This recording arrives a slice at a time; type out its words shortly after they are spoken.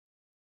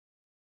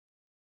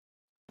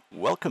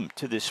Welcome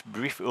to this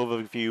brief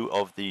overview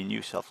of the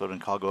new self-loading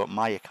cargo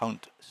My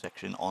Account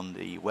section on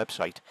the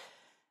website.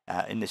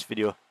 In this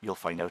video, you'll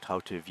find out how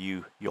to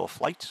view your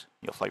flights,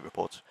 your flight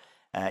reports,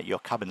 your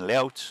cabin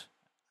layouts,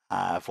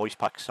 voice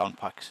packs, sound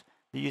packs,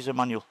 the user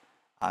manual,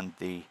 and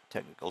the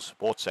technical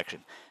support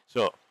section.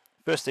 So,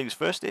 first things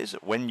first is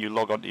when you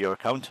log onto your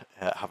account,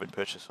 having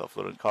purchased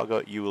self-loading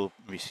cargo, you will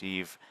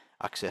receive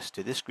access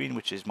to this screen,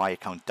 which is My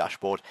Account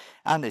dashboard,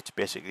 and it's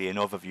basically an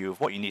overview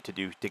of what you need to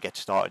do to get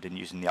started in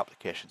using the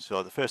application.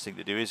 So the first thing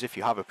to do is, if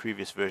you have a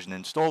previous version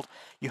installed,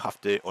 you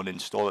have to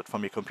uninstall it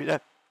from your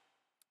computer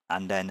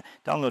and then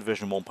download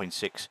version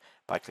 1.6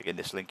 by clicking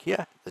this link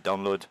here, the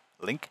download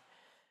link.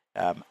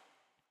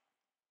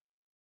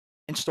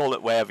 Install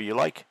it wherever you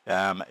like,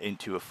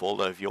 into a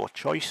folder of your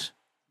choice.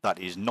 That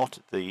is not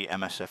the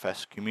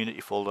MSFS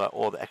community folder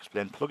or the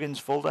Explain plugins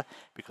folder,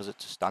 because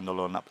it's a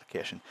standalone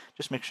application.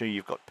 Just make sure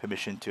you've got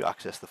permission to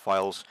access the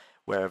files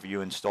wherever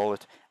you install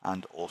it,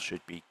 and all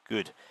should be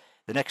good.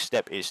 The next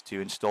step is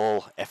to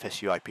install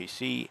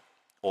FSUIPC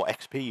or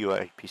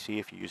XPUIPC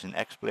if you're using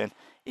Explain.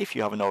 If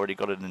you haven't already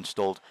got it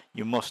installed,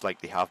 you most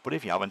likely have, but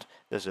if you haven't,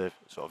 there's a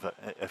sort of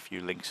a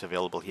few links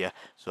available here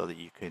so that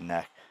you can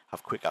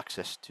have quick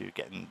access to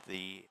getting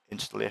the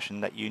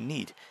installation that you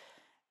need.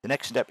 The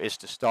next step is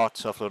to start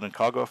self-loading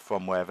cargo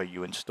from wherever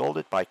you installed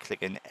it by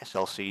clicking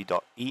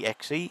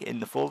slc.exe in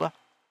the folder,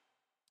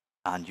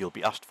 and you'll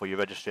be asked for your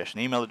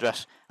registration email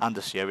address and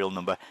the serial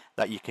number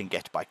that you can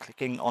get by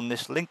clicking on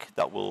this link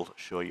that will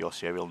show your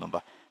serial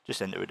number.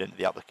 Just enter it into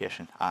the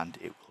application and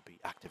it will be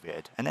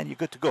activated, and then you're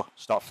good to go.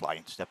 Start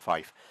flying, step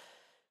 5.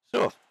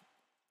 So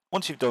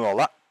once you've done all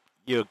that,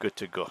 you're good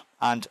to go.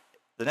 And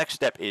the next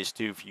step is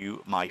to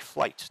view my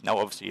flights. Now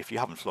obviously if you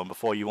haven't flown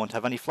before, you won't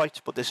have any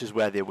flights, but this is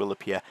where they will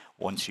appear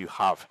once you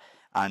have.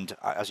 And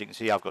as you can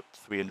see, I've got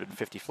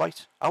 350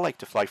 flights. I like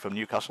to fly from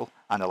Newcastle,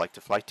 and I like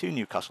to fly to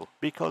Newcastle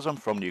because I'm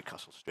from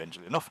Newcastle,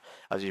 strangely enough,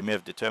 as you may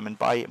have determined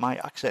by my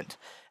accent.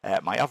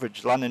 My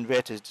average landing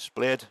rate is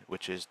displayed,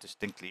 which is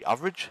distinctly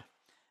average,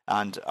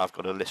 and I've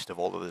got a list of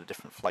all of the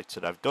different flights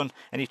that I've done,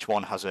 and each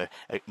one has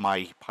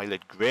my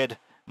pilot grade,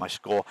 my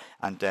score,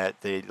 and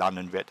the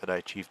landing rate that I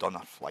achieved on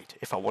that flight.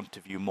 If I want to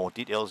view more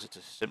details,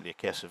 it's simply a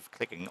case of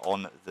clicking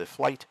on the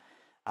flight,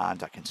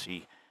 and I can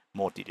see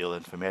more detailed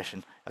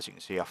information. As you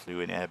can see, I flew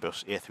in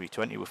Airbus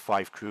A320 with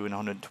 5 crew and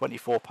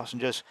 124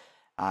 passengers,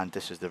 and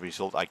this is the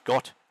result I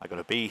got. I got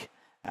a B,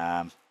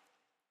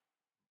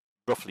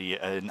 roughly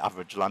an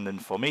average landing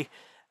for me,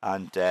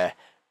 and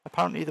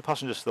apparently the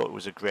passengers thought it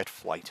was a great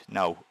flight.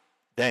 Now,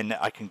 then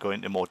I can go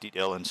into more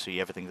detail and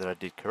see everything that I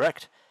did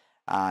correct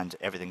and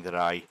everything that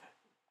I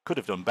could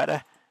have done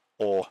better,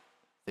 or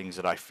things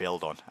that I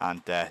failed on.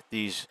 And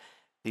these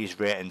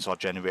ratings are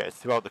generated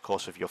throughout the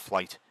course of your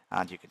flight,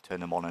 and you can turn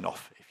them on and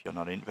off if you're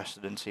not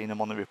interested in seeing them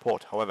on the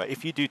report. However,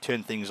 if you do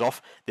turn things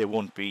off, they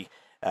won't be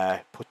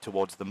put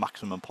towards the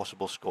maximum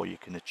possible score you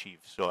can achieve.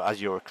 So as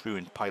you're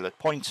accruing pilot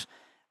points,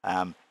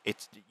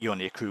 you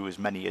only accrue as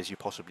many as you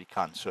possibly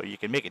can. So you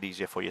can make it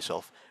easier for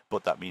yourself,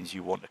 but that means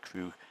you won't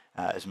accrue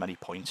as many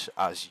points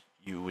as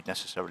you would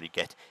necessarily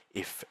get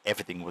if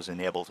everything was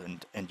enabled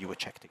and you were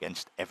checked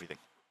against everything.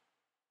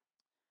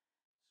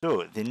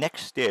 So the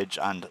next stage,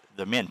 and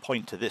the main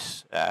point to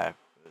this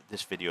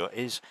this video,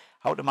 is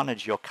how to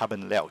manage your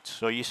cabin layout.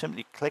 So you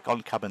simply click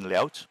on cabin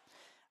layout,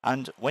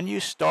 and when you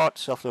start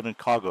self-loading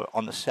cargo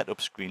on the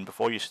setup screen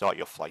before you start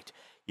your flight,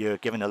 you're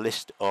given a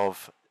list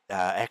of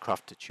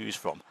aircraft to choose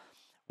from,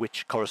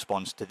 which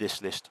corresponds to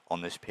this list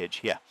on this page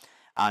here.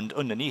 And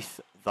underneath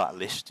that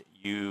list,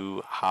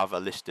 you have a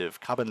list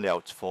of cabin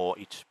layouts for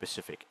each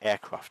specific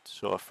aircraft.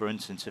 So for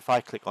instance, if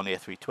I click on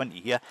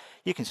A320 here,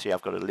 you can see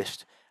I've got a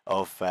list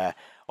of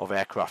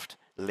aircraft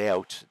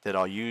layouts that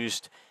are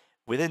used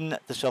within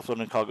the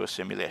self-loading cargo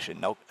simulation.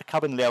 Now, a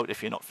cabin layout,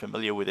 if you're not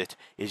familiar with it,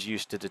 is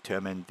used to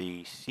determine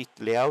the seat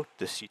layout,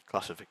 the seat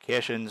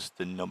classifications,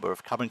 the number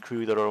of cabin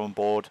crew that are on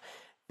board,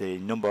 the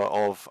number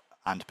of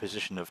and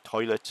position of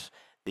toilets,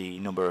 the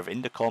number of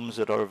intercoms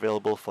that are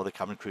available for the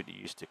cabin crew to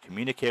use to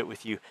communicate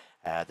with you,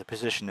 the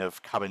position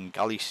of cabin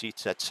galley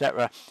seats,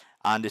 etc.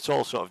 And it's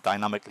all sort of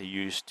dynamically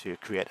used to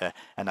create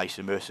a nice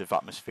immersive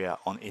atmosphere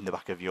in the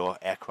back of your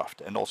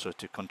aircraft, and also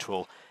to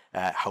control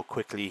how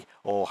quickly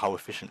or how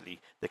efficiently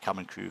the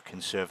cabin crew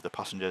can serve the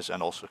passengers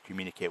and also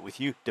communicate with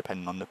you,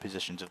 depending on the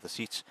positions of the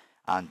seats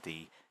and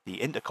the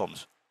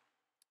intercoms.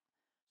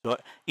 So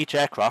each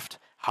aircraft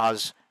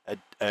has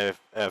a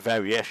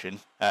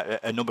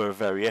number of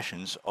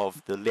variations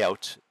of the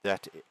layout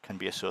that can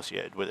be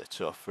associated with it.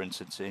 So for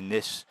instance, in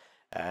this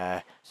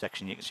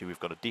section, you can see we've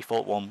got a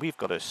default one, we've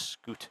got a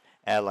Scoot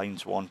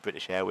Airlines one,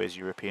 British Airways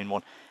European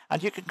one,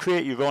 and you can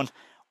create your own,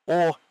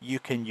 or you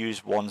can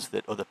use ones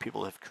that other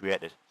people have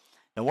created.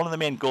 Now, one of the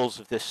main goals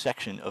of this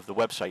section of the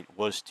website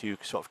was to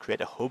sort of create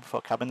a hub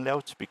for cabin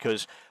layouts,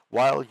 because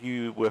while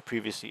you were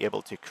previously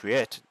able to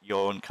create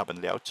your own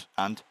cabin layouts,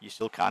 and you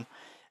still can,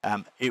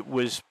 it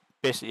was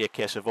basically a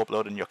case of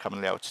uploading your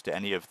cabin layouts to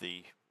any of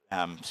the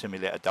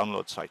simulator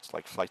download sites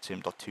like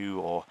FlightSim.2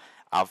 or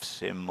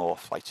AvSim or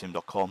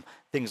FlightSim.com,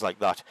 things like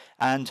that.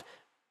 And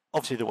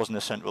obviously there wasn't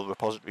a central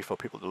repository for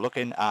people to look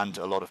in, and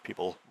a lot of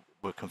people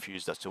were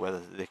confused as to whether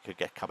they could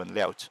get cabin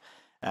layouts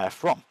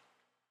from.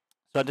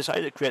 So I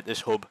decided to create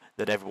this hub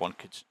that everyone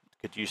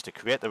could use to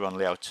create their own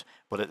layouts,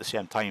 but at the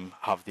same time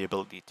have the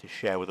ability to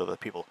share with other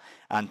people.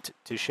 And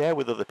to share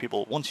with other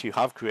people, once you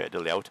have created a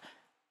layout,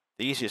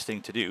 the easiest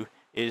thing to do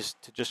is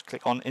to just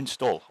click on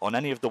install on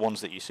any of the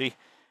ones that you see,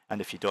 and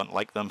if you don't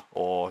like them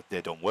or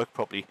they don't work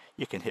properly,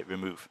 you can hit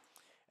remove.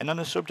 And on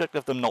the subject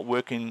of them not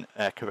working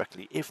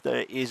correctly, if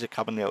there is a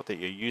cabin layout that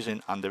you're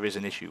using and there is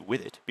an issue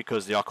with it,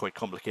 because they are quite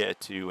complicated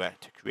to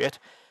create,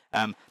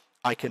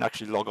 I can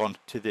actually log on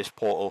to this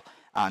portal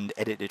and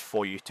edit it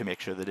for you to make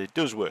sure that it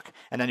does work.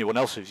 And anyone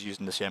else who's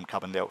using the same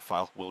cabin layout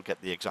file will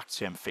get the exact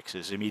same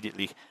fixes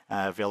immediately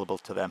available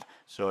to them.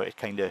 So it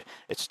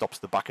stops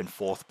the back and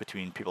forth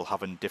between people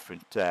having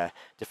different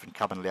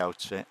cabin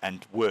layouts,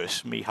 and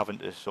worse, me having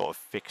to sort of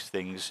fix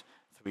things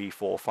 3,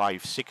 4,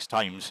 5, 6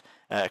 times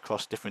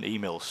across different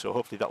emails. So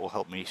hopefully that will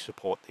help me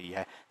support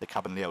the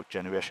cabin layout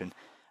generation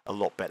a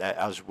lot better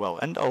as well,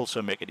 and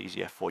also make it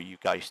easier for you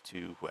guys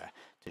to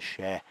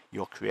share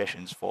your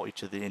creations for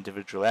each of the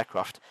individual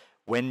aircraft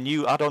when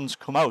new add-ons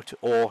come out,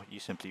 or you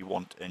simply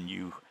want a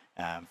new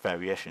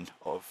variation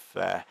of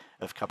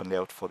cabin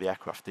layout for the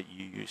aircraft that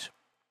you use,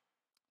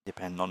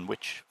 depending on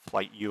which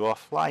flight you are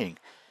flying.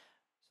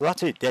 So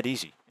that's it, dead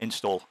easy.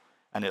 Install,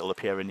 and it'll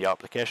appear in the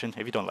application.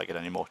 If you don't like it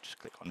anymore, just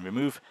click on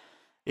remove.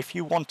 If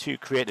you want to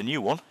create a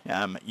new one,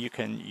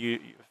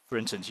 for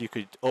instance, you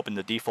could open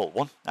the default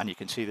one, and you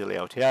can see the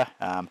layout here,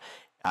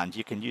 and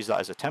you can use that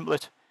as a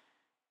template,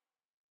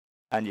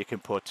 and you can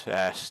put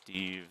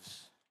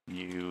Steve's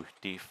new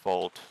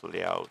default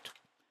layout,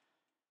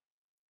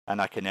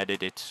 and I can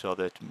edit it so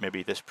that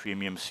maybe this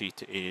premium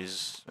seat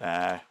is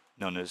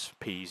known as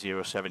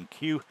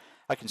P07Q.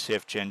 I can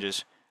save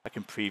changes, I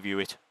can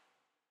preview it,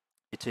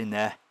 it's in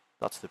there,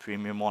 that's the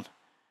premium one.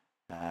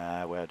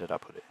 Where did I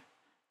put it?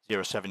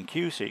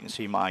 07Q, so you can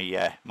see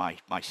my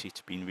my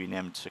seat's been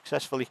renamed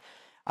successfully,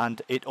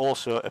 and it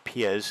also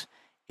appears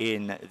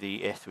in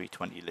the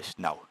A320 list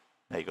now.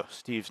 There you go,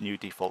 Steve's new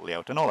default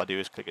layout, and all I do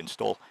is click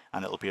install,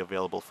 and it'll be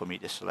available for me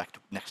to select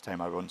next time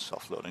I run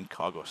self-loading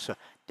cargo. So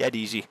dead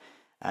easy,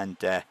 and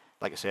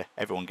like I say,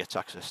 everyone gets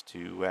access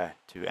to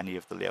any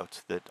of the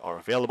layouts that are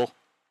available,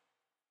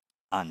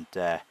 and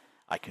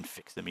I can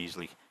fix them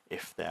easily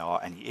if there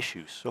are any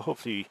issues. So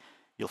hopefully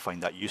you'll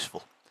find that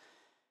useful.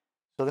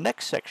 So the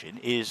next section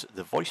is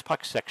the voice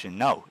pack section.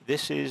 Now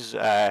this is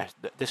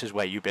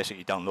where you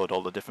basically download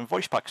all the different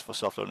voice packs for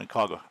self-loading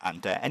cargo,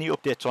 and any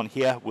updates on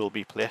here will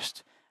be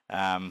placed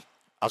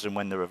as and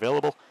when they're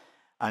available.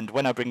 And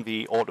when I bring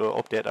the auto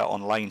updater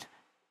online,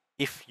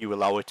 if you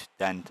allow it,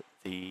 then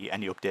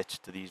any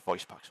updates to these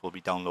voice packs will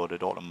be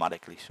downloaded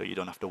automatically, so you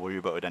don't have to worry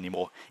about it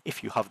anymore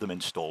if you have them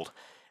installed.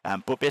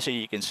 But basically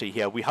you can see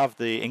here we have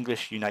the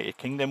English United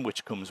Kingdom,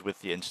 which comes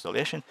with the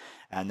installation,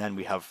 and then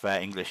we have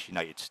English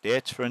United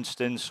States, for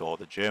instance, or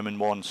the German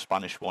one,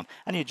 Spanish one,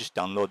 and you just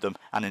download them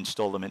and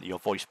install them into your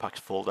voice packs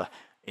folder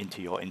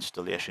into your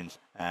installation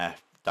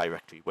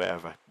directory,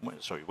 wherever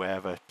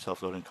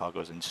self-loading cargo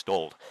is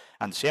installed.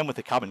 And same with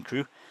the cabin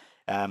crew.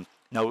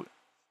 Now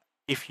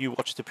if you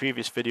watched the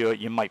previous video,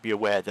 you might be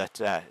aware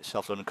that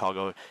self-loading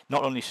cargo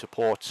not only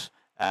supports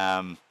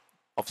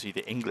obviously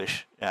the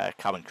English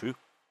cabin crew,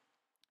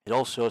 it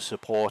also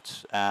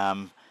supports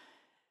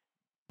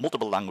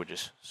multiple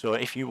languages. So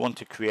if you want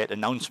to create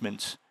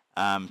announcements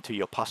to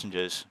your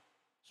passengers,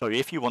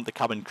 if you want the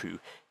cabin crew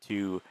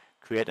to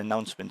create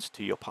announcements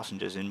to your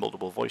passengers in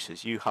multiple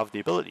voices, you have the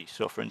ability.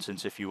 So for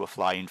instance, if you were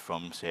flying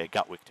from, say,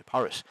 Gatwick to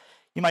Paris,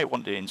 you might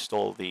want to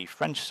install the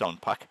French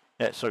sound pack,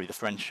 the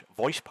French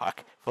voice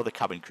pack for the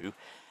cabin crew,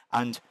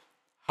 and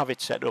have it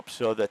set up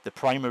so that the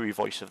primary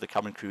voice of the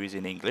cabin crew is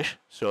in English,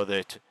 so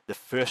that the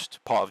first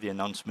part of the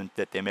announcement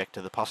that they make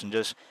to the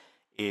passengers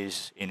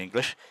is in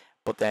English,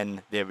 but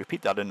then they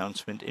repeat that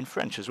announcement in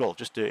French as well,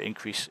 just to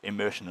increase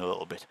immersion a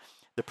little bit.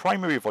 The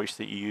primary voice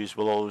that you use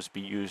will always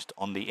be used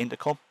on the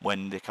intercom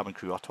when the cabin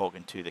crew are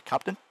talking to the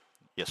captain,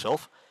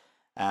 yourself.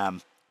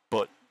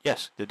 But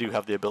yes, they do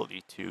have the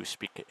ability to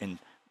speak in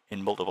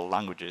multiple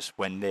languages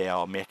when they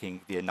are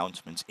making the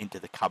announcements into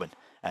the cabin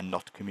and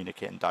not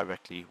communicating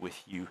directly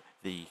with you,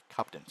 the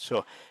captain.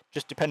 So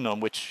just depending on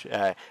which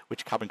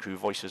cabin crew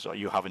voices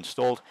you have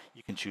installed,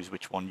 you can choose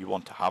which one you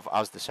want to have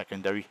as the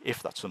secondary,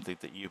 if that's something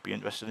that you'd be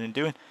interested in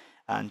doing,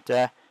 and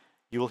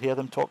you will hear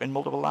them talk in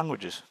multiple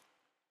languages.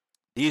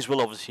 These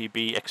will obviously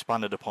be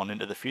expanded upon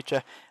into the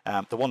future.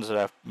 The ones that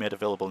I've made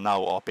available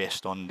now are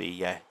based on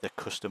the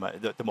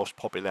most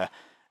popular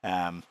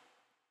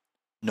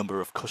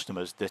number of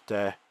customers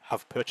that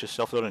have purchased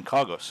self-loading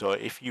cargo. So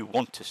if you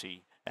want to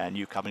see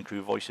new cabin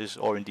crew voices,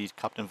 or indeed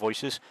captain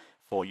voices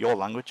for your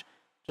language,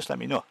 just let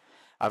me know.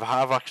 I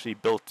have actually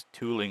built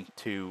tooling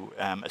to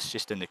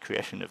assist in the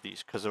creation of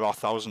these, because there are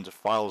thousands of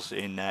files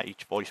in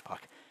each voice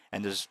pack,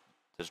 and there's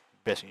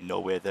basically no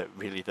way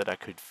that I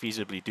could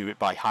feasibly do it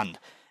by hand.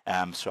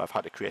 So I've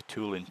had to create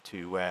tooling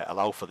to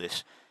allow for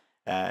this,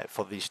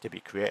 for these to be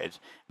created.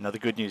 Now the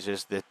good news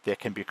is that they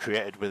can be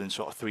created within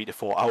sort of 3 to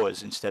 4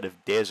 hours instead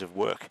of days of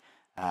work.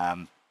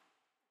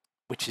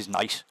 which is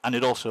nice, and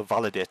it also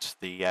validates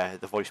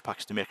the voice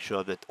packs to make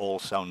sure that all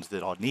sounds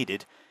that are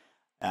needed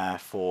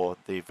for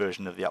the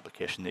version of the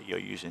application that you're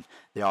using,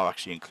 they are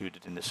actually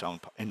included in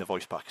the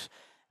voice packs.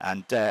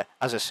 And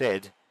as I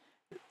said,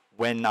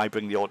 when I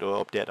bring the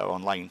auto updater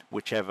online,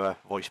 whichever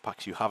voice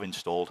packs you have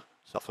installed,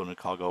 Self-Loading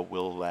Cargo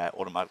will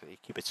automatically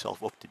keep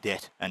itself up to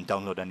date and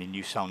download any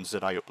new sounds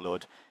that I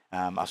upload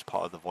as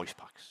part of the voice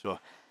packs. So,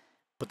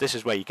 but this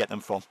is where you get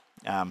them from.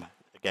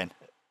 Again,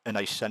 a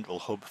nice central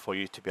hub for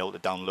you to be able to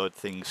download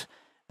things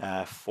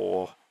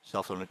for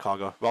Self-Loading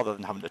Cargo, rather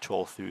than having to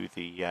troll through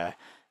the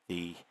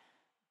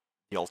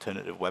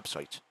alternative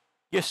websites.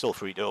 You're still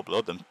free to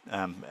upload them,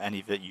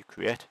 any that you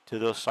create, to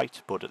those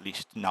sites, but at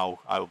least now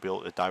I will be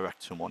able to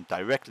direct someone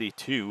directly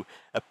to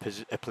a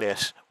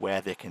place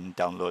where they can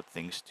download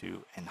things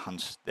to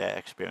enhance their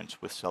experience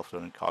with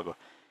Self-Loading Cargo.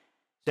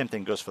 Same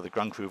thing goes for the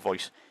Grand Crew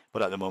voice,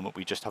 but at the moment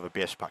we just have a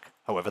base pack.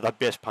 However, that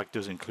base pack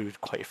does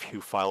include quite a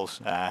few files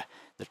that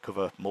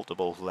cover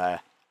multiple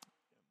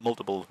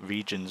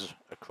regions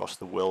across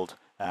the world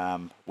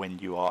when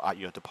you are at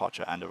your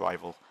departure and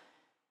arrival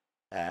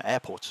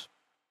airports.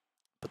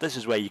 But this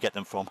is where you get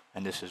them from,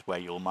 and this is where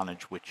you'll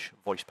manage which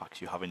voice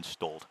packs you have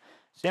installed.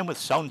 Same with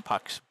sound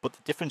packs, but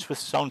the difference with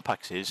sound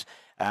packs is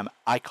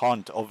I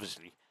can't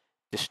obviously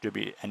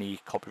distribute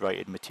any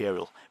copyrighted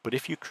material. But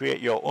if you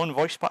create your own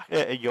voice pack,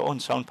 your own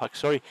sound pack,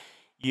 sorry,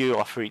 you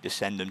are free to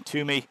send them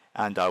to me,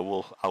 and I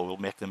will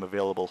make them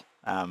available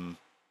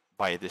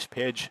via this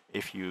page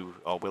if you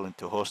are willing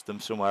to host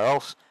them somewhere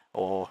else,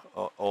 or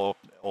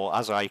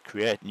as I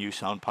create new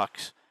sound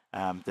packs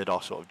that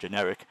are sort of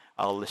generic,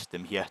 I'll list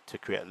them here to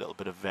create a little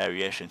bit of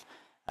variation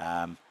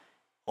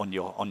on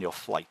your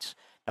flights.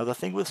 Now the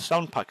thing with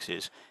sound packs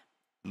is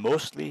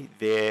mostly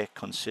they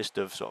consist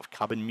of sort of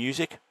cabin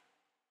music,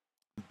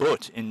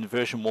 but in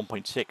version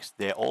 1.6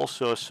 they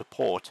also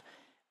support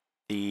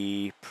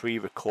the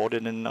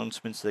pre-recorded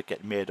announcements that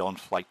get made on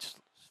flights.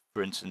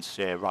 For instance,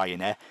 say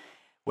Ryanair,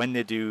 when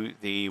they do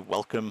the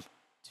welcome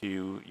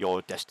to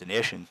your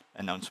destination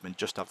announcement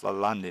just after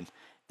landing,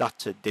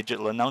 that's a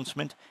digital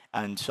announcement,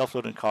 and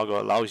Self-Loading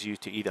Cargo allows you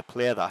to either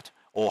play that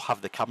or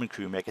have the cabin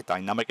crew make a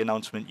dynamic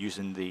announcement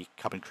using the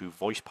cabin crew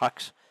voice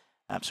packs.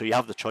 So you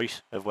have the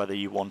choice of whether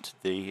you want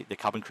the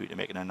cabin crew to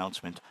make an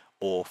announcement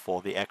or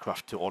for the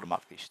aircraft to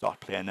automatically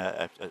start playing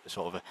a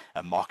sort of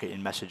a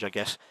marketing message, I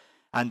guess.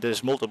 And there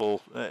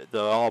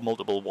are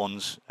multiple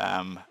ones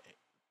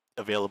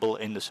available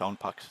in the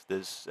sound packs.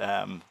 There's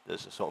a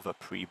sort of a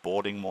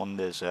pre-boarding one.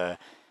 There's a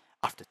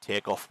after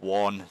takeoff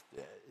one.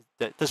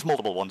 There's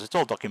multiple ones. It's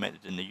all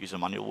documented in the user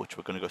manual, which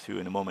we're going to go through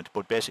in a moment.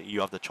 But basically,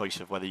 you have the choice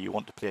of whether you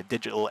want to play a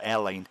digital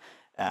airline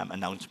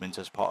announcements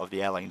as part of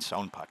the airline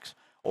sound packs,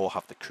 or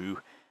have the crew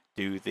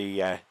do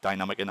the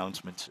dynamic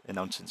announcements,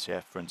 announcing, say,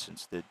 for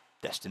instance, the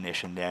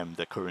destination name,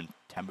 the current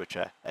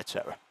temperature,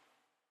 etc.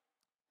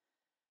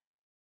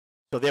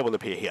 So they will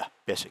appear here,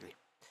 basically.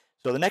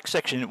 So the next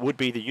section would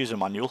be the user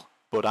manual,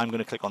 but I'm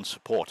going to click on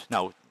support.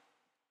 Now,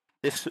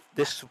 this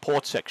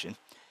support section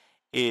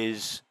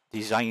is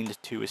designed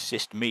to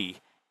assist me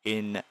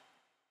in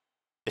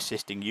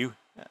assisting you.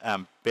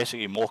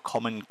 Basically, more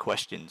common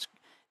questions.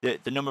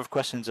 The number of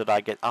questions that I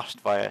get asked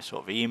via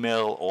sort of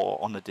email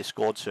or on the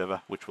Discord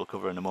server, which we'll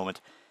cover in a moment,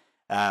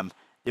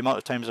 the amount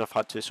of times I've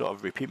had to sort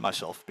of repeat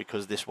myself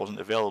because this wasn't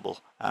available.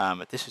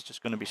 This is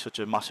just going to be such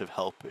a massive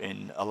help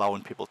in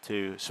allowing people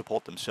to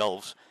support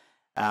themselves.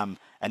 And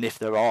if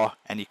there are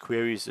any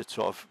queries that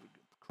sort of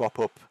crop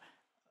up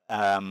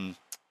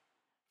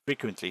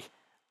frequently,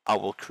 I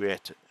will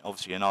create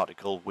obviously an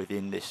article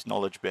within this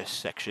knowledge base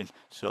section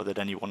so that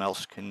anyone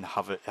else can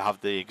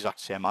have the exact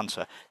same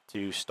answer,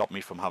 to stop me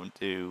from having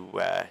to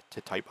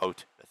type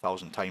out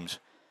 1,000 times.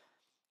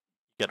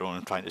 Get what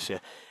I'm trying to say.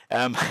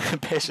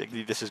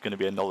 Basically, this is going to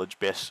be a knowledge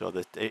base so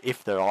that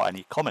if there are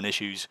any common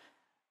issues,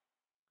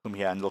 come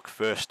here and look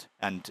first,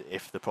 and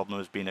if the problem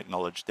has been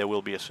acknowledged, there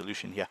will be a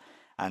solution here,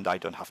 and I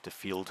don't have to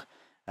field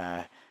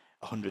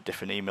 100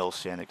 different emails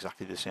saying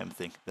exactly the same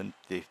thing. Then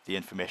the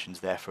information's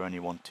there for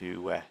anyone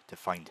to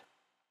find.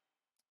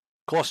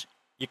 Of course,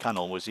 you can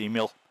always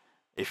email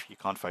if you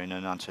can't find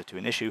an answer to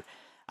an issue,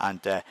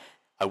 and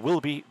I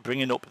will be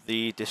bringing up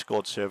the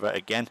Discord server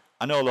again.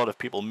 I know a lot of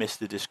people miss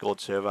the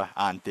Discord server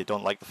and they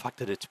don't like the fact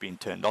that it's been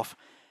turned off,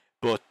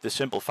 but the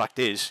simple fact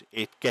is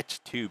it gets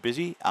too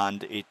busy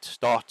and it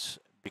starts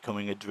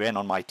becoming a drain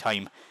on my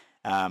time,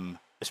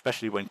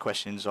 especially when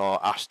questions are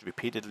asked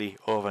repeatedly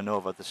over and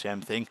over the same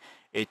thing.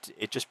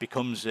 It just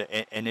becomes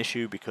an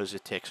issue because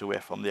it takes away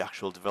from the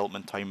actual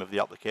development time of the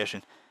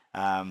application.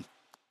 I'm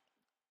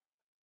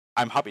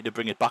happy to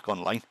bring it back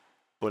online,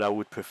 but I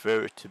would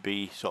prefer it to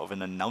be sort of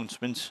an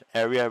announcements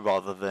area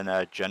rather than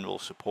a general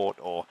support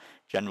or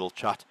general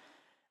chat,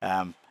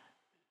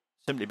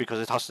 simply because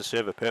it has to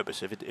serve a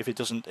purpose. If it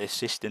doesn't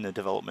assist in the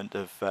development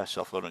of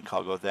Self-Loading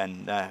Cargo,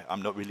 then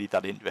I'm not really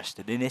that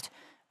interested in it,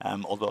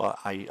 although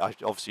I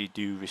obviously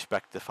do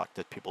respect the fact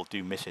that people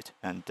do miss it,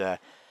 and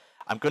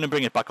I'm going to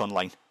bring it back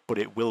online, but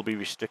it will be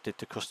restricted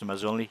to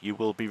customers only. You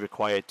will be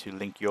required to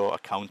link your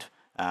account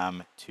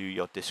to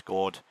your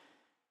Discord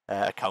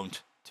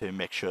account to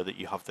make sure that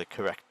you have the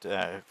correct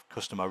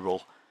customer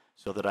role,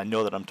 so that I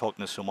know that I'm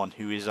talking to someone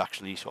who is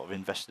actually sort of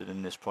invested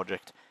in this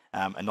project,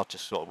 and not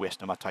just sort of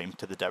wasting my time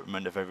to the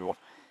detriment of everyone.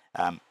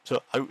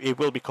 So it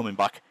will be coming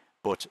back,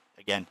 but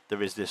again,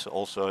 there is this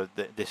also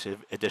this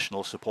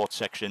additional support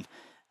section,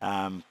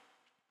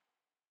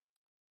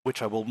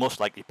 which I will most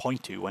likely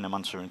point to when I'm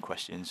answering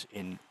questions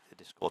in the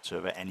Discord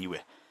server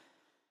anyway.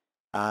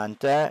 And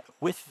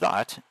with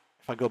that,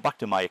 if I go back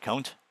to my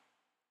account,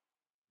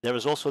 there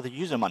is also the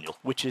user manual,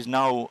 which is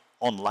now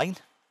online.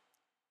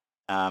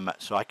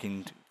 So I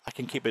can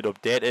keep it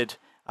updated.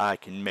 I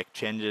can make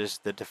changes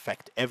that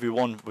affect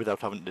everyone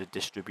without having to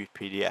distribute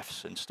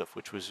PDFs and stuff,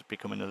 which was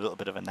becoming a little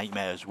bit of a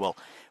nightmare as well.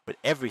 But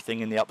everything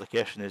in the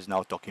application is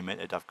now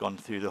documented. I've gone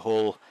through the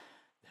whole,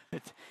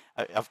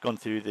 I've gone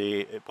through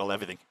the, well,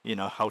 everything, you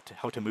know, how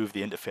to move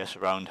the interface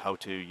around, how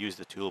to use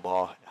the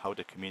toolbar, how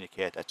to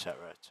communicate,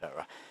 etc.,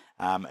 etc.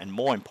 And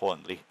more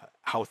importantly,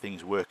 how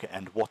things work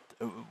and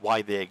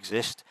why they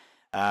exist.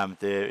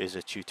 There is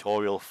a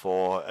tutorial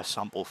for a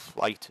sample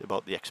flight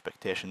about the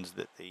expectations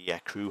that the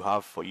crew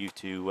have for you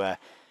to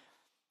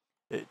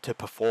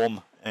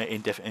perform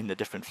in the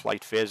different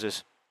flight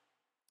phases.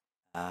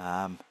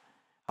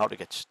 How to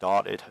get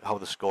started, how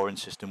the scoring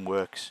system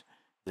works,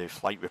 the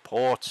flight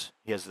reports.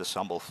 Here's the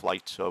sample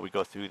flight, so we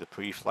go through the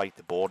pre-flight,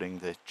 the boarding,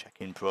 the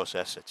check-in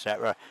process,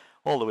 etc.,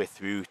 all the way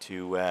through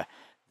to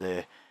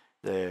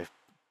the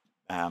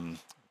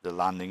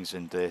landings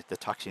and the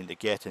taxiing to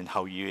gate, and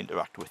how you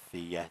interact with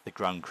the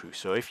ground crew.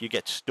 So if you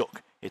get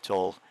stuck, it's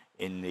all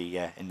in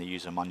the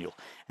user manual.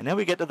 And then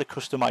we get to the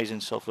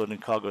customizing self-loading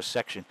cargo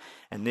section,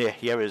 and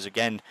here is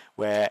again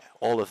where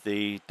all of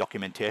the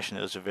documentation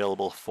is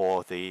available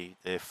for the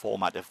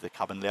format of the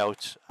cabin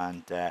layouts,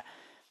 and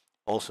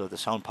also the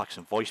sound packs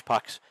and voice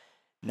packs.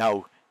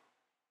 Now,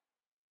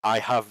 I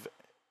have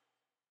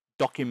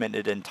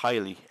documented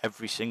entirely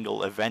every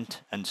single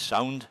event and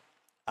sound,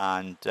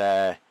 and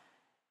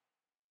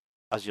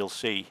as you'll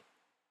see,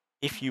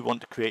 if you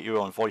want to create your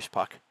own voice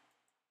pack,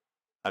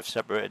 I've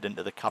separated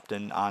into the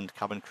captain and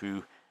cabin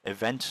crew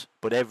events,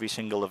 but every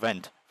single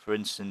event, for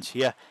instance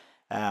here,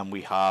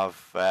 we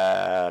have,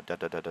 I'll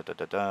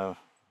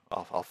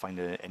find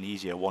an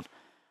easier one.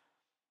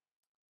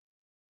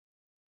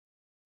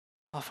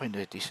 I'll find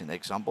a decent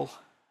example.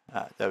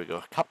 There we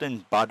go.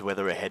 Captain Bad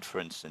Weather Ahead, for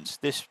instance.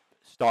 This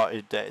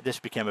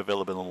became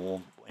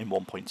available in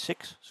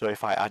 1.6. So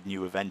if I add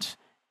new events,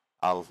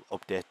 I'll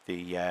update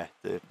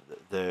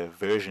the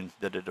version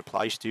that it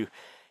applies to.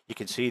 You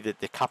can see that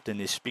the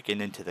captain is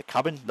speaking into the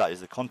cabin. That is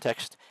the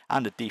context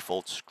and the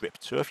default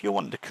script. So if you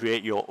want to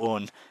create your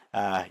own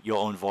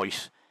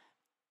voice,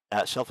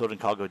 Self-Loading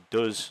Cargo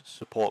does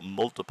support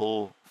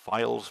multiple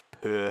files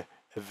per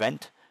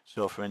event.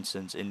 So for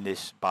instance, in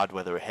this Bad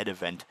Weather Ahead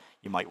event,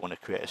 you might want to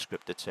create a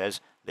script that says,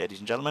 "Ladies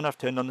and gentlemen, I've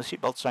turned on the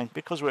seatbelt sign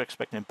because we're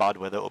expecting bad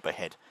weather up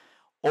ahead,"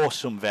 or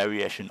some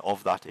variation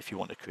of that if you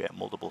want to create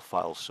multiple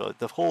files. So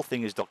the whole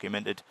thing is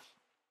documented,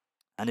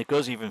 and it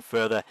goes even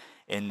further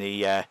in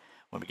the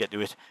when we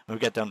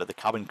get down to the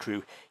cabin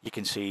crew. You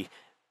can see,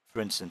 for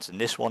instance, in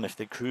this one, if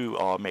the crew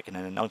are making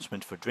an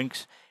announcement for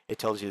drinks, it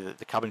tells you that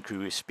the cabin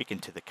crew is speaking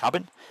to the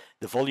cabin.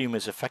 The volume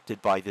is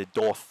affected by the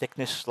door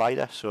thickness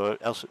slider, so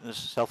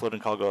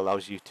Self-Loading Cargo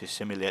allows you to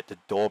simulate the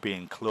door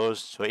being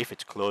closed. So if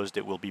it's closed,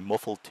 it will be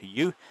muffled to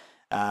you,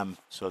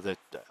 so that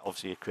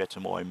obviously it creates a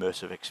more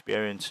immersive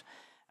experience.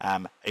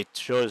 It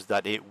shows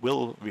that it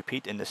will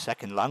repeat in the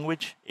second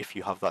language if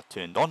you have that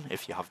turned on,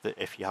 if you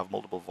have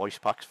multiple voice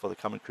packs for the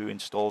cabin crew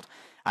installed.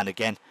 And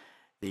again,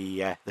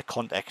 the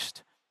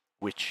context,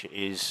 which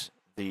is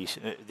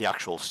the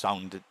actual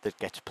sound that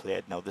gets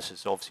played. Now this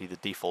is obviously the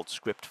default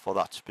script for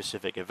that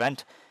specific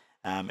event.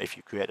 If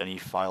you create any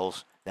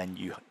files, then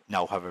you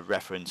now have a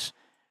reference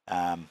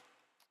to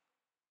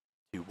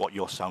what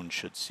your sound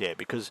should say,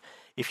 because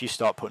if you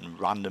start putting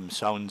random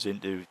sounds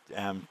into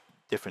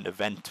different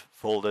event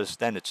folders,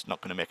 then it's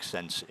not going to make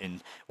sense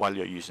while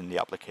you're using the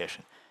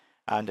application.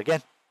 And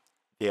again,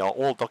 they are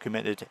all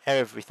documented,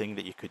 everything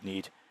that you could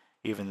need,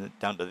 even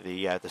down to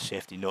the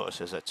safety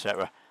notices,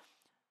 etc.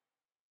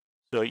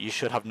 So you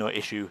should have no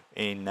issue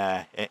in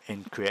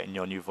creating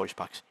your new voice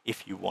packs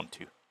if you want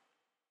to.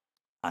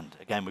 And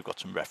again, we've got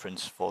some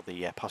reference for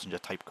the passenger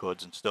type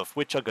codes and stuff,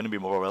 which are going to be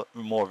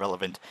more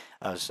relevant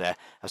as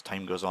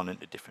time goes on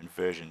into different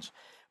versions.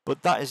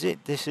 But that is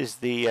it. This is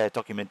the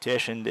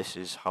documentation. This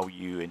is how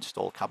you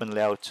install cabin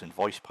layouts and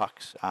voice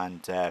packs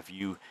and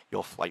view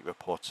your flight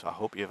reports. I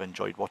hope you've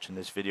enjoyed watching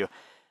this video.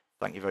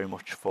 Thank you very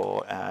much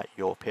for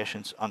your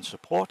patience and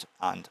support,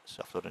 and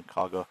Self-Loading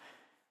Cargo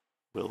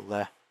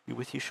will be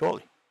with you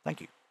shortly.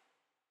 Thank you.